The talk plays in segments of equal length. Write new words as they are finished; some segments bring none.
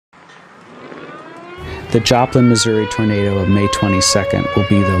The Joplin, Missouri tornado of May 22nd will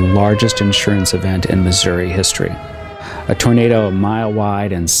be the largest insurance event in Missouri history. A tornado a mile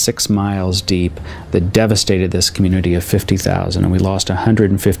wide and 6 miles deep that devastated this community of 50,000, and we lost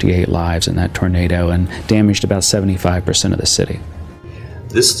 158 lives in that tornado and damaged about 75% of the city.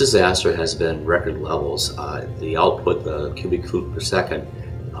 This disaster has been record levels. The output, the cubic foot per second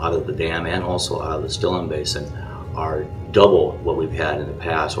out of the dam and also out of the Stillen Basin are double what we've had in the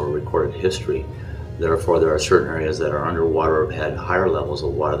past or recorded history. Therefore, there are certain areas that are underwater have had higher levels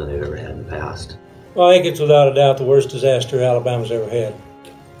of water than they've ever had in the past. Well, I think it's without a doubt the worst disaster Alabama's ever had.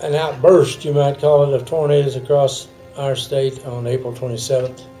 An outburst, you might call it, of tornadoes across our state on April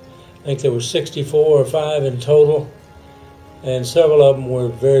 27th. I think there were 64 or 5 in total, and several of them were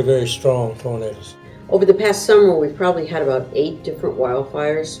very, very strong tornadoes. Over the past summer, we've probably had about 8 different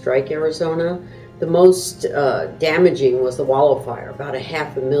wildfires strike Arizona. The most damaging was the Wallow Fire, about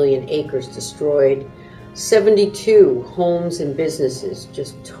 500,000 acres destroyed, 72 homes and businesses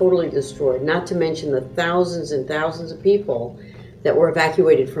just totally destroyed, not to mention the thousands and thousands of people that were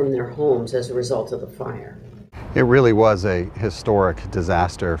evacuated from their homes as a result of the fire. It really was a historic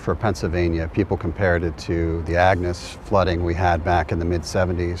disaster for Pennsylvania. People compared it to the Agnes flooding we had back in the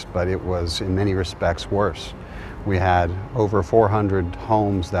mid-70s, but it was in many respects worse. We had over 400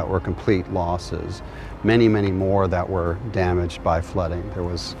 homes that were complete losses, many, many more that were damaged by flooding. There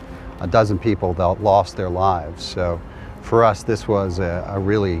was a dozen people that lost their lives. So for us, this was a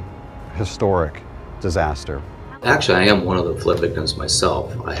really historic disaster. Actually, I am one of the flood victims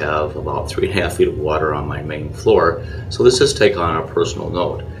myself. I have about 3.5 feet of water on my main floor, so this has taken on a personal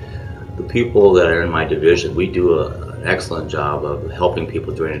note. The people that are in my division, we do an excellent job of helping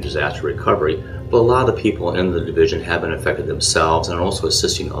people during a disaster recovery, but a lot of the people in the division have been affected themselves and also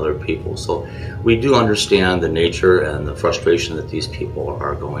assisting other people. So we do understand the nature and the frustration that these people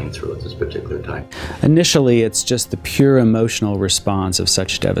are going through at this particular time. Initially, it's just the pure emotional response of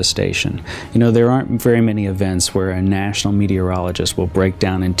such devastation. You know, there aren't very many events where a national meteorologist will break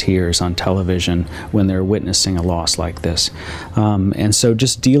down in tears on television when they're witnessing a loss like this. And so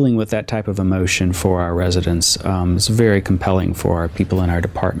just dealing with that type of emotion for our residents is very compelling for our people in our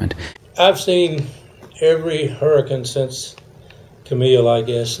department. I've seen every hurricane since Camille, I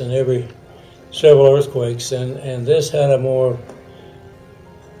guess, and several earthquakes, and this had a more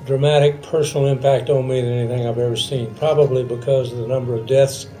dramatic personal impact on me than anything I've ever seen, probably because of the number of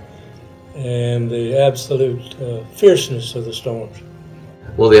deaths and the absolute fierceness of the storms.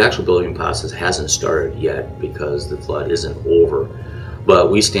 Well, the actual building process hasn't started yet because the flood isn't over, but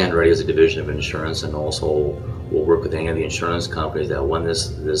we stand ready as a division of insurance, and also we'll work with any of the insurance companies that when this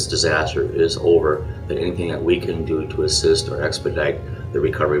disaster is over, that anything that we can do to assist or expedite the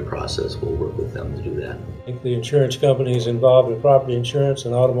recovery process, we'll work with them to do that. I think the insurance companies involved in property insurance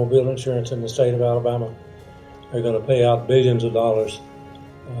and automobile insurance in the state of Alabama are going to pay out billions of dollars,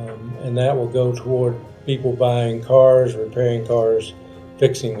 and that will go toward people buying cars, repairing cars,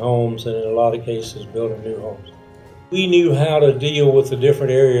 fixing homes, and in a lot of cases building new homes. We knew how to deal with the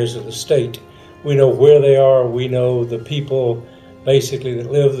different areas of the state. We know where they are, we know the people basically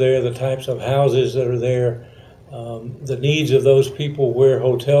that live there, the types of houses that are there, the needs of those people, where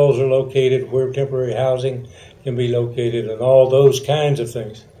hotels are located, where temporary housing can be located, and all those kinds of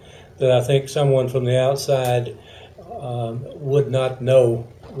things that I think someone from the outside would not know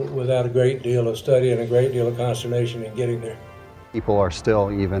without a great deal of study and a great deal of consternation in getting there. People are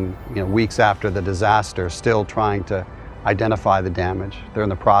still, even weeks after the disaster, still trying to identify the damage. They're in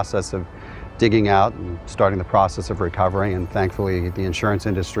the process of digging out and starting the process of recovery, and thankfully the insurance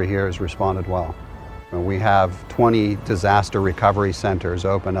industry here has responded well. We have 20 disaster recovery centers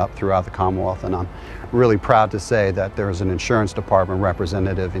open up throughout the Commonwealth, and I'm really proud to say that there is an insurance department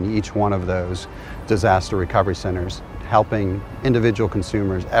representative in each one of those disaster recovery centers, helping individual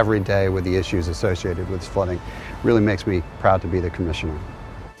consumers every day with the issues associated with flooding. Really makes me proud to be the commissioner.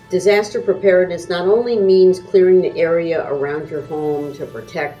 Disaster preparedness not only means clearing the area around your home to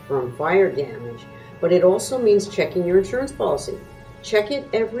protect from fire damage, but it also means checking your insurance policy. Check it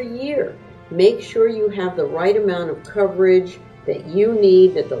every year. Make sure you have the right amount of coverage that you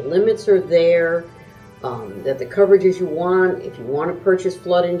need, that the limits are there, that the coverages you want. If you want to purchase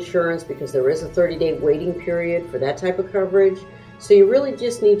flood insurance, because there is a 30-day waiting period for that type of coverage. So you really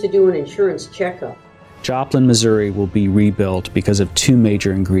just need to do an insurance checkup. Joplin, Missouri will be rebuilt because of 2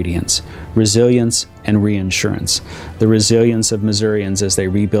 major ingredients: resilience and reinsurance. The resilience of Missourians as they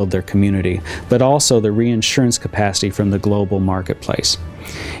rebuild their community, but also the reinsurance capacity from the global marketplace.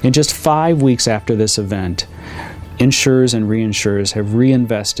 In just 5 weeks after this event, insurers and reinsurers have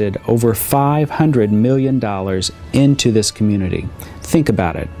reinvested over $500 million into this community. Think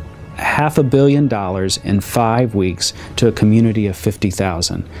about it. $500 million in 5 weeks to a community of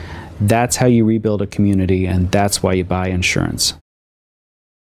 50,000. That's how you rebuild a community, and that's why you buy insurance.